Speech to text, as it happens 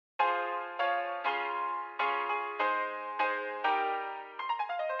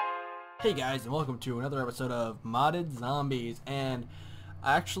Hey guys, and welcome to another episode of Modded Zombies. And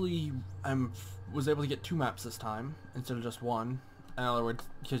actually, was able to get 2 maps this time instead of just one. In other words,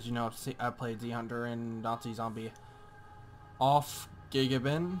 because you know I played Z Hunter and Nazi Zombie off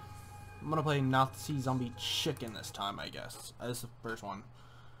Gigabin. I'm gonna play Nazi Zombie Chicken this time, I guess. This is the first one.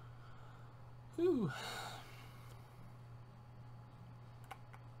 Whew.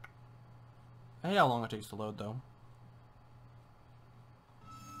 I hate how long it takes to load, though.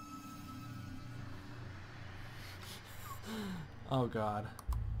 Oh god.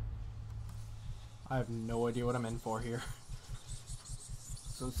 I have no idea what I'm in for here.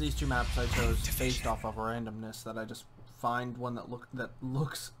 Since these 2 maps I chose based off of randomness, that I just find one that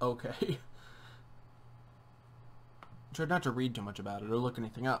looks okay. Try not to read too much about it or look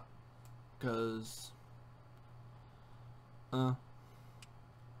anything up, because I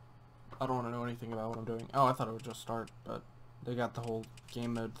don't want to know anything about what I'm doing. Oh, I thought it would just start, but they got the whole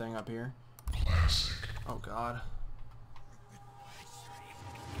game mode thing up here. Classic. Oh god.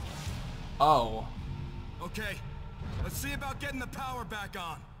 Oh. Okay, let's see about getting the power back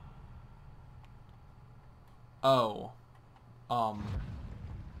on. Oh.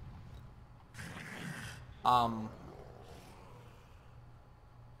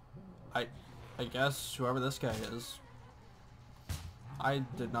 I guess whoever this guy is. I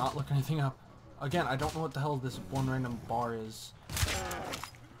did not look anything up. Again, I don't know what the hell this one random bar is.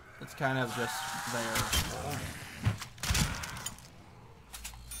 It's kind of just there.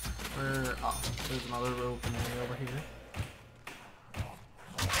 Oh, there's another open area over here.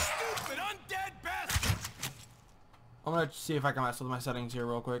 Stupid undead bastard! I'm gonna see if I can mess with my settings here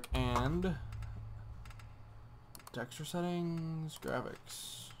real quick. And texture settings,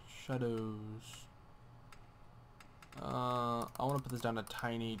 graphics, shadows. I want to put this down to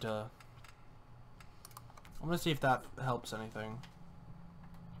tiny to. I'm gonna see if that helps anything.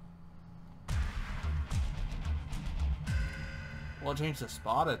 Well, change the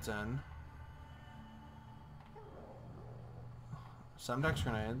spot it's in. Semtex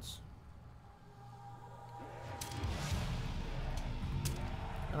grenades.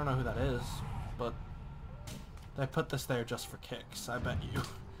 I don't know who that is, but they put this there just for kicks, I bet you.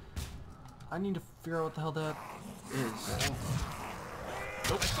 I need to figure out what the hell that is.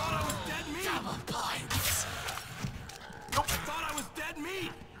 Nope. I thought I was dead meat! Nope. I thought I was dead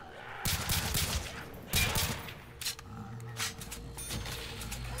meat!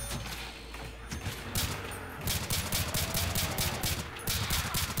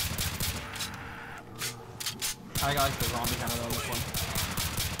 I like the zombie kind of on this one.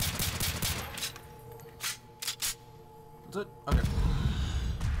 Is it? Okay.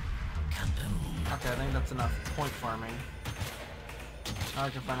 Okay, I think that's enough point farming. Now I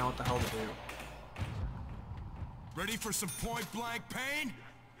can find out what the hell to do. Ready for some point-blank pain?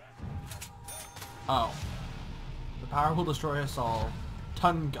 Oh. The power will destroy us all.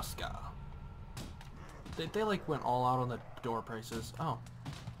 Tunguska. They like went all out on the door prices. Oh.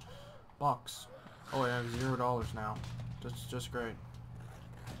 Box. Oh, I have $0 now. Just great.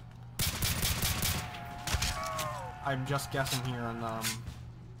 I'm just guessing here on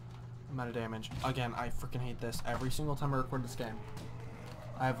amount of damage. Again, I freaking hate this. Every single time I record this game,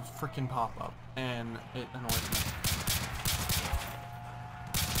 I have a freaking pop-up, and it annoys me.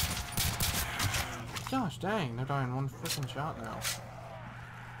 Gosh dang, they're dying one freaking shot now.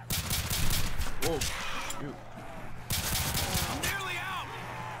 Whoa, shoot. I'm nearly out!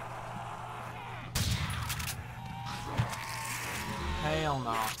 Hell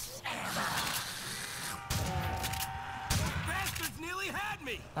no. Bastards nearly had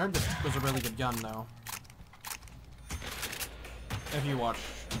me! I heard this was a really good gun, though. If you watch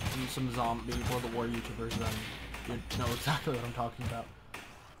some zombie World of War YouTubers, then you'd know exactly what I'm talking about.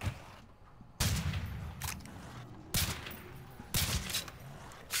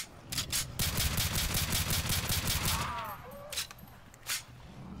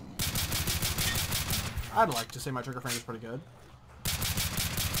 I'd like to say my trigger frame is pretty good.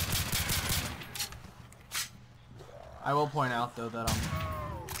 I will point out though that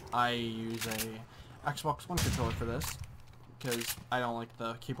I use a Xbox One controller for this because I don't like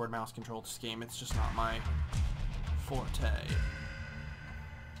the keyboard mouse control scheme. It's just not my forte.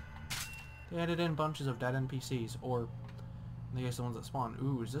 They added in bunches of dead NPCs, or I guess the ones that spawn.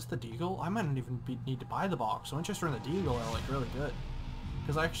 Ooh, is this the Deagle? I might not even need to buy the box. So Winchester and the Deagle are like really good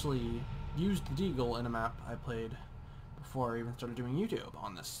because I actually used the Deagle in a map I played before I even started doing YouTube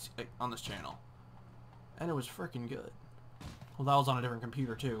on this channel. And it was freaking good. Well, that was on a different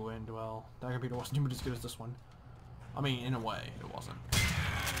computer too, and well, that computer wasn't even as good as this one. I mean, in a way, it wasn't.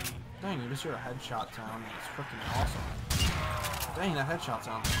 Dang, you just hear a headshot sound. It's freaking awesome. Dang, that headshot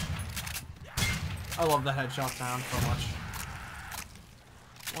sound. I love the headshot sound so much.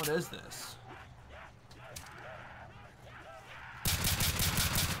 What is this?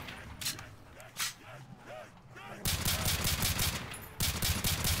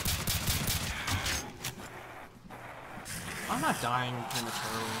 I'm not dying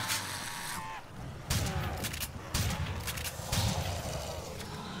prematurely.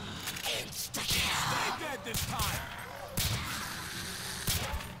 Stay dead this time.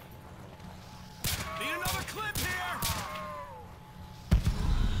 Need another clip here.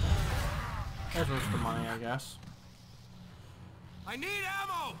 There's what's the money, I guess. I need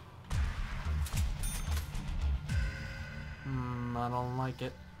ammo. I don't like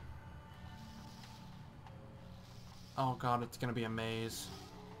it. Oh god, it's gonna be a maze.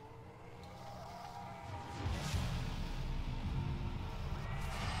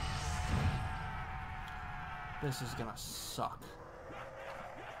 This is gonna suck.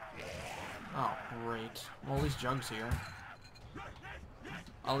 Oh, great. Well, at least Jug's here.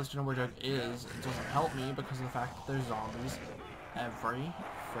 At least you know where Jug is. It doesn't help me because of the fact that there's zombies every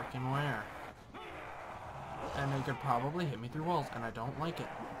frickin' where. And they could probably hit me through walls, and I don't like it.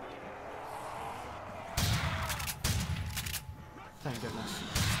 Thank goodness.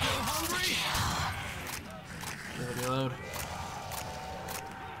 Still hungry? Give it a reload.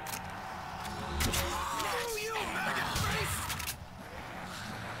 Screw you, maggot face!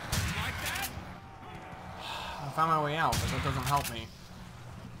 Like that? I found my way out, but that doesn't help me.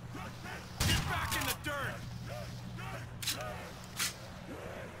 Get back in the dirt!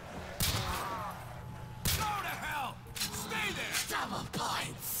 Go to hell! Stay there! Double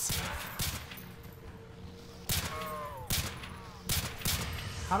points!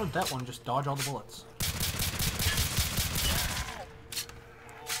 How did that one just dodge all the bullets?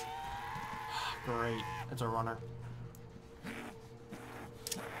 Great. It's a runner.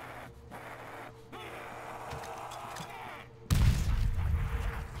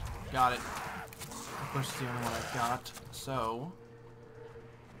 Got it. Of course, it's the only one I got. So,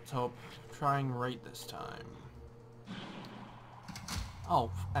 let's hope. Trying right this time.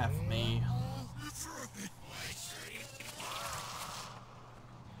 Oh, F me.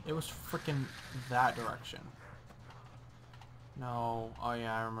 It was freaking that direction. No. Oh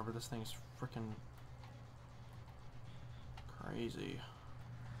yeah, I remember this thing's freaking crazy.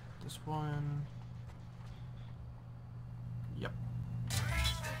 This one. Yep.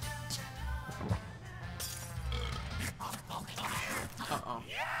 Uh-oh.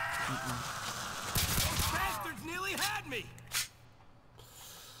 Those bastards nearly had me!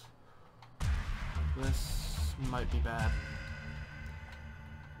 This might be bad.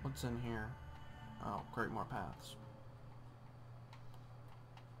 What's in here? Oh, great, more paths.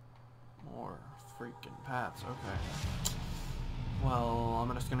 More freaking paths, okay. Well,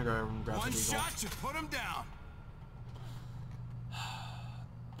 I'm just gonna go and grab One the eagle. shot should put him down.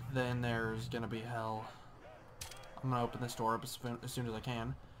 Then there's gonna be hell. I'm gonna open this door up as soon as I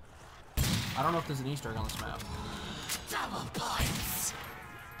can. I don't know if there's an Easter egg on this map. Double points!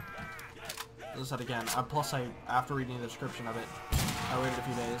 As I said again, plus after reading the description of it, I waited a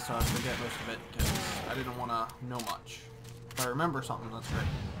few days so I forget most of it because I didn't want to know much. If I remember something, that's great.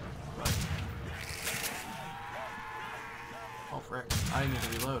 But oh frick, I need to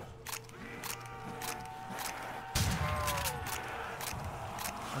reload.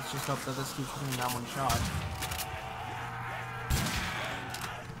 Let's just hope that this keeps putting down one shot.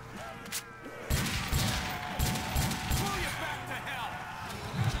 Pull you back to hell!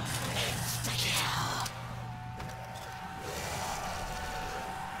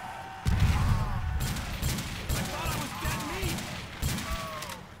 I thought I was dead meat!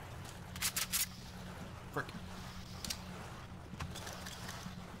 Frick.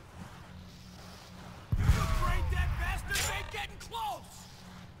 You brain dead bastards ain't getting close!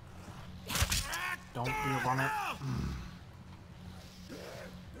 Don't be a runner.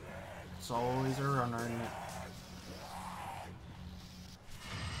 It's always a runner, isn't it?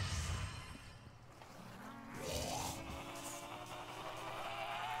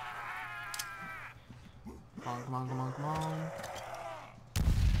 Come on, come on, come on, come on.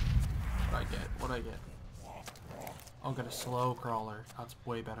 What'd I get? What'd I get? I'll get a slow crawler. That's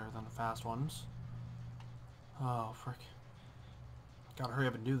way better than the fast ones. Oh, frick. Gotta hurry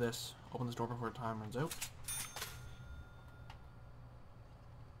up and do this. Open this door before time runs out.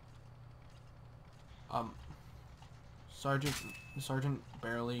 Sergeant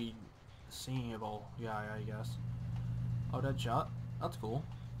barely seeable. Yeah, I guess. Oh, dead shot. That's cool.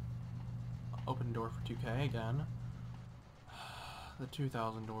 Open door for 2K again. The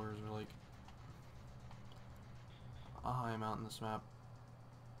 2,000 doors are like a high amount in this map.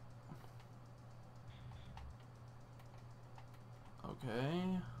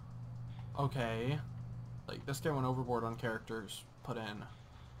 Okay. Okay. Like, this guy went overboard on characters put in.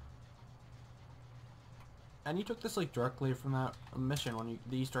 And you took this, like, directly from that mission when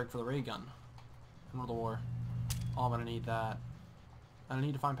the Easter egg for the ray gun in World of War. Oh, I'm gonna need that. And I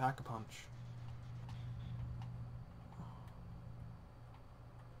need to find Pack-a-Punch.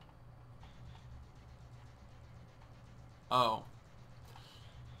 Oh.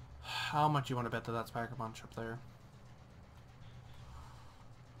 How much you want to bet that that's Pack-a-Punch up there?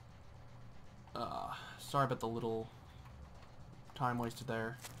 Sorry about the little time wasted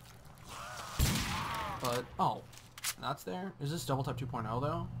there. But, oh, that's there? Is this Double Tap 2.0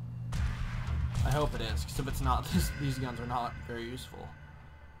 though? I hope it is, because if it's not, these guns are not very useful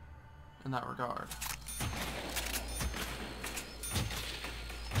in that regard.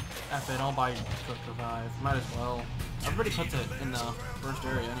 F it, I'll buy Quick Revive. Might as well. Everybody puts it in the first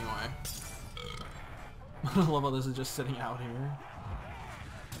area anyway. I love how this is just sitting out here.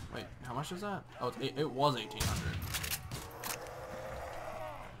 Wait, how much is that? Oh, it was 1,800.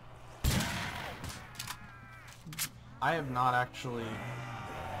 I have not actually...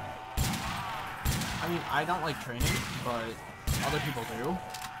 I mean, I don't like training, but other people do.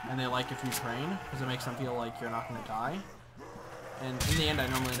 And they like if you train, because it makes them feel like you're not going to die. And in the end, I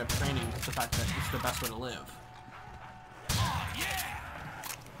normally end up training because the fact that it's the best way to live.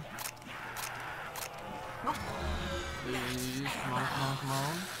 Nope. Please, come on, come on, come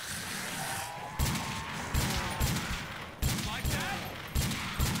on. Like that?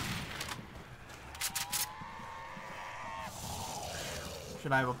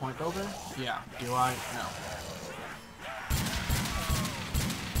 Should I have a point builder? Yeah. Do I? No.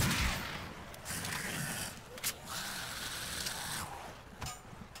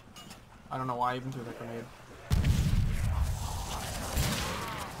 I don't know why I even threw that grenade.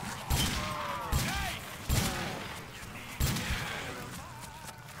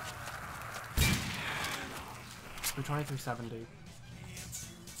 For 2370.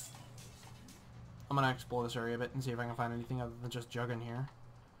 I'm gonna explore this area a bit and see if I can find anything other than just Jug in here.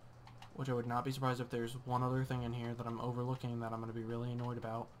 Which I would not be surprised if there's one other thing in here that I'm overlooking that I'm gonna be really annoyed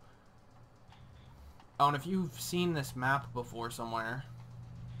about. Oh, and if you've seen this map before somewhere,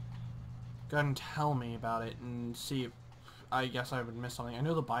 go ahead and tell me about it and see if I guess I would miss something. I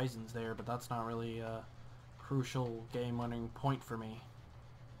know the Bison's there, but that's not really a crucial game-winning point for me.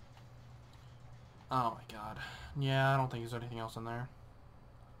 Oh my god. Yeah, I don't think there's anything else in there.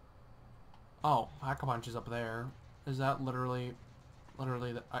 Oh, Pack-a-Punch is up there. Is that literally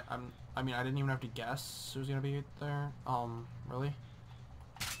the, I mean, I didn't even have to guess it was gonna be there. Really?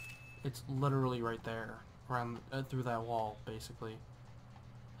 It's literally right there, around through that wall, basically.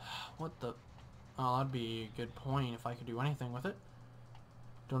 What the? Oh, that'd be a good point if I could do anything with it.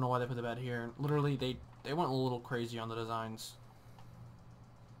 Don't know why they put the bed here. Literally, they went a little crazy on the designs.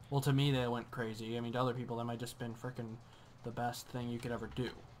 Well, to me, they went crazy. I mean, to other people, that might just been frickin' the best thing you could ever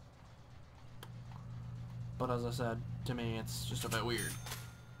do. But as I said, to me, it's just a bit weird.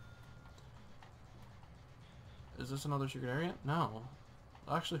 Is this another secret area? No.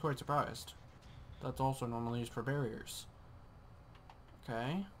 Actually, quite surprised. That's also normally used for barriers.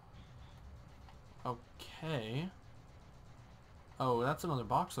 Okay. Okay. Oh, that's another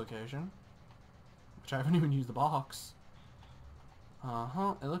box location. Which I haven't even used the box.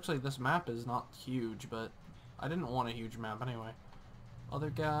 Uh-huh. It looks like this map is not huge, but I didn't want a huge map anyway.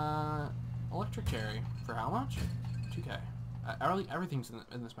 Other guy... Electric Carry. For how much? 2K. Everything's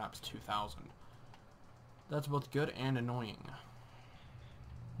in this map is 2,000. That's both good and annoying.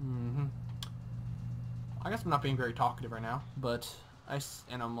 Mm-hmm. I guess I'm not being very talkative right now, but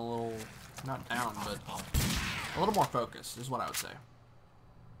and I'm a little, not down, but a little more focused is what I would say.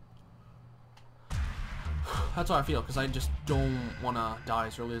 That's how I feel, because I just don't want to die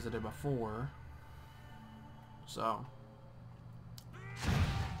as early as I did before. So.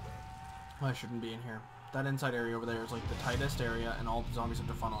 I shouldn't be in here. That inside area over there is like the tightest area, and all the zombies have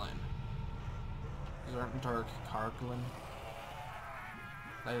to funnel in. Zerpentark Karklin.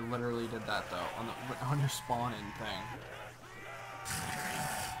 They literally did that though, on your spawn-in thing.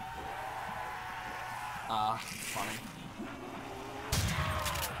 Funny.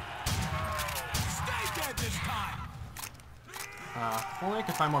 Stay dead this time. If only I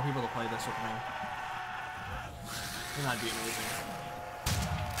could find more people to play this with me. Then that'd be amazing.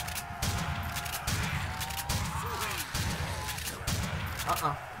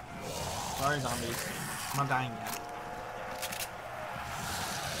 Sorry, zombies. I'm not dying yet.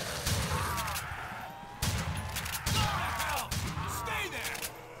 Stay there.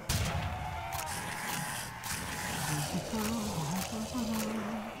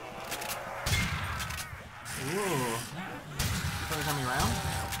 Ooh.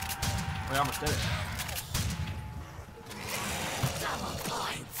 did it. Double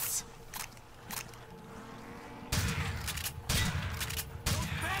points. Those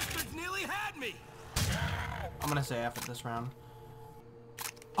bastards nearly had me. I'm gonna say F at this round.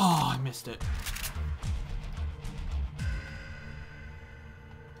 Oh, I missed it.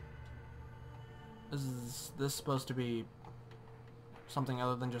 Is this supposed to be something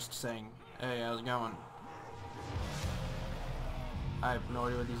other than just saying, hey, how's it going? I have no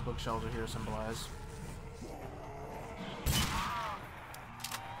idea what these bookshelves are here to symbolize.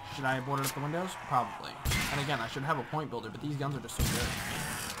 Should I have boarded up the windows? Probably. And again, I should have a point builder, but these guns are just so good.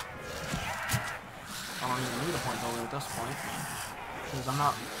 I don't even need a point builder at this point. Because I'm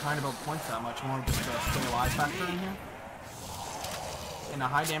not trying to build points that much, more just a stay alive factor in here. And a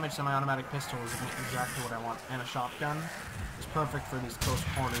high damage semi-automatic pistol is exactly what I want. And a shotgun is perfect for these close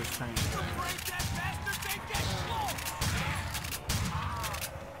corners training things.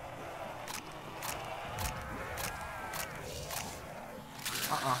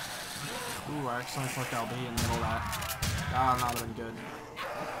 Ooh, I accidentally clicked LB in the middle of that. That would not have been good.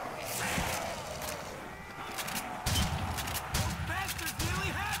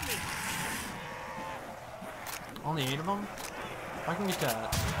 Only 8 of them? If I can get to...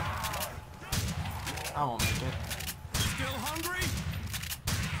 I won't make it. Still hungry?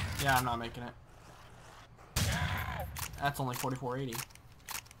 Yeah, I'm not making it. That's only 4480.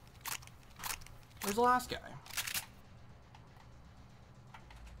 Where's the last guy?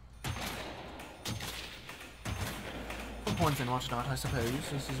 Points in, watch not, I suppose.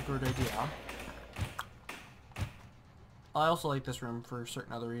 This is a good idea. I also like this room for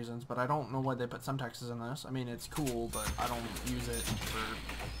certain other reasons, but I don't know why they put Semtexes in this. I mean, it's cool, but I don't use it for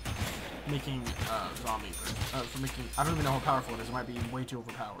making zombie. For making, I don't even know how powerful it is. It might be way too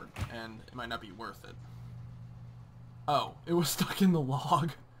overpowered, and it might not be worth it. Oh, it was stuck in the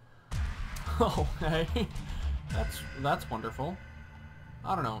log. Oh, hey, that's wonderful.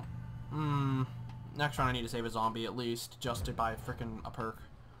 I don't know. Next round I need to save a zombie at least, just to buy frickin' a perk.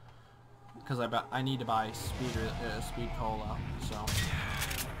 Because I need to buy speed cola, so.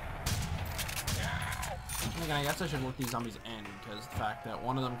 And again, I guess I should let these zombies in, because the fact that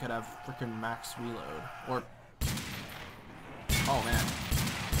one of them could have frickin' max reload. Or... Oh man.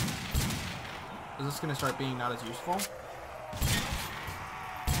 Is this gonna start being not as useful?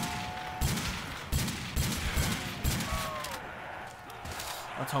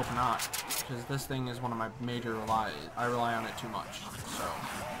 Let's hope not. Because this thing is one of my major I rely on it too much, so.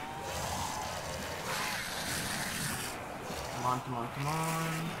 Come on, come on, come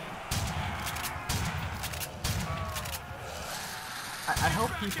on. I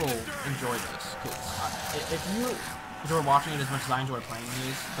hope people enjoy this, because if you enjoy watching it as much as I enjoy playing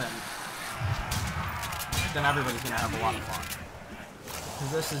these, then everybody's going to have a lot of fun.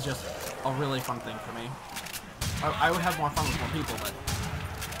 Because this is just a really fun thing for me. I would have more fun with more people, but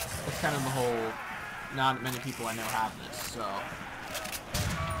it's kind of the whole, not many people I know have this, so.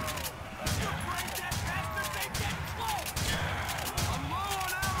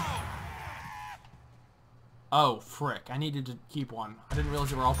 Oh, frick. I needed to keep one. I didn't realize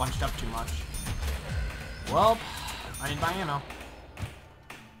they were all bunched up too much. Well, I need my ammo.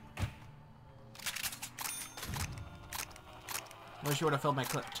 Wish you would have filled my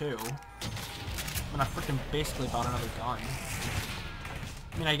clip too. I mean, I freaking basically bought another gun.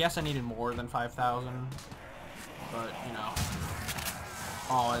 I mean, I guess I needed more than 5,000, but, you know.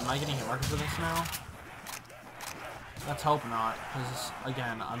 Oh, am I getting hit markers with this now? Let's hope not, because,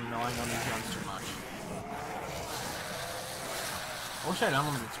 again, I'm relying on these guns too much. I wish I had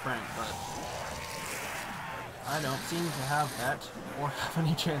unlimited sprint, but I don't seem to have that, or have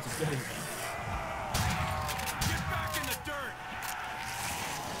any chance of getting it. Get back in the dirt.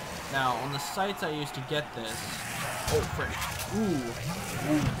 Now, on the sites I used to get this... Oh, frick. Ooh.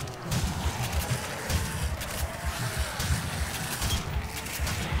 Ooh.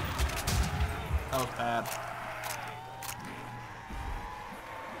 That was bad.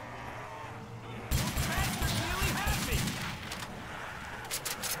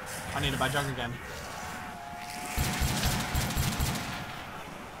 I need to buy jug again.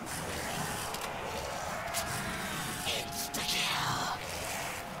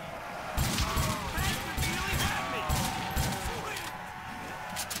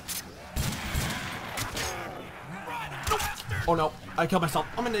 Oh no, I killed myself.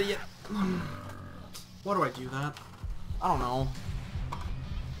 I'm an idiot. Why do I do that? I don't know.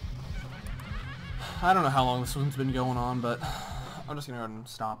 I don't know how long this one's been going on, but I'm just gonna go ahead and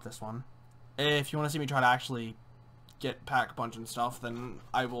stop this one. If you want to see me try to actually get pack punch and stuff, then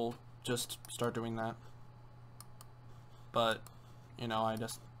I will just start doing that. But, you know, I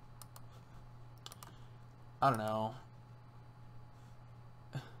just I don't know.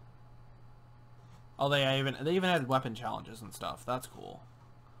 Oh, they even had weapon challenges and stuff. That's cool.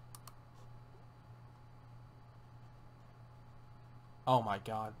 Oh my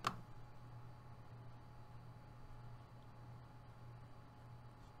god.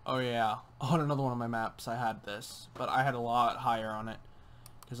 Oh yeah. On another one of my maps I had this, but I had a lot higher on it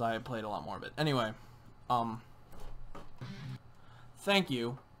because I played a lot more of it. Anyway, thank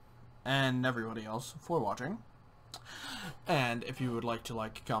you and everybody else for watching. And if you would like to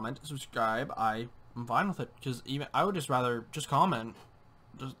like, comment, subscribe, I'm fine with it, because even I would just rather just comment,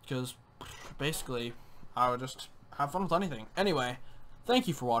 just because basically I would just have fun with anything. Anyway, thank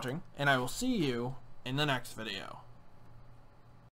you for watching, and I will see you in the next video.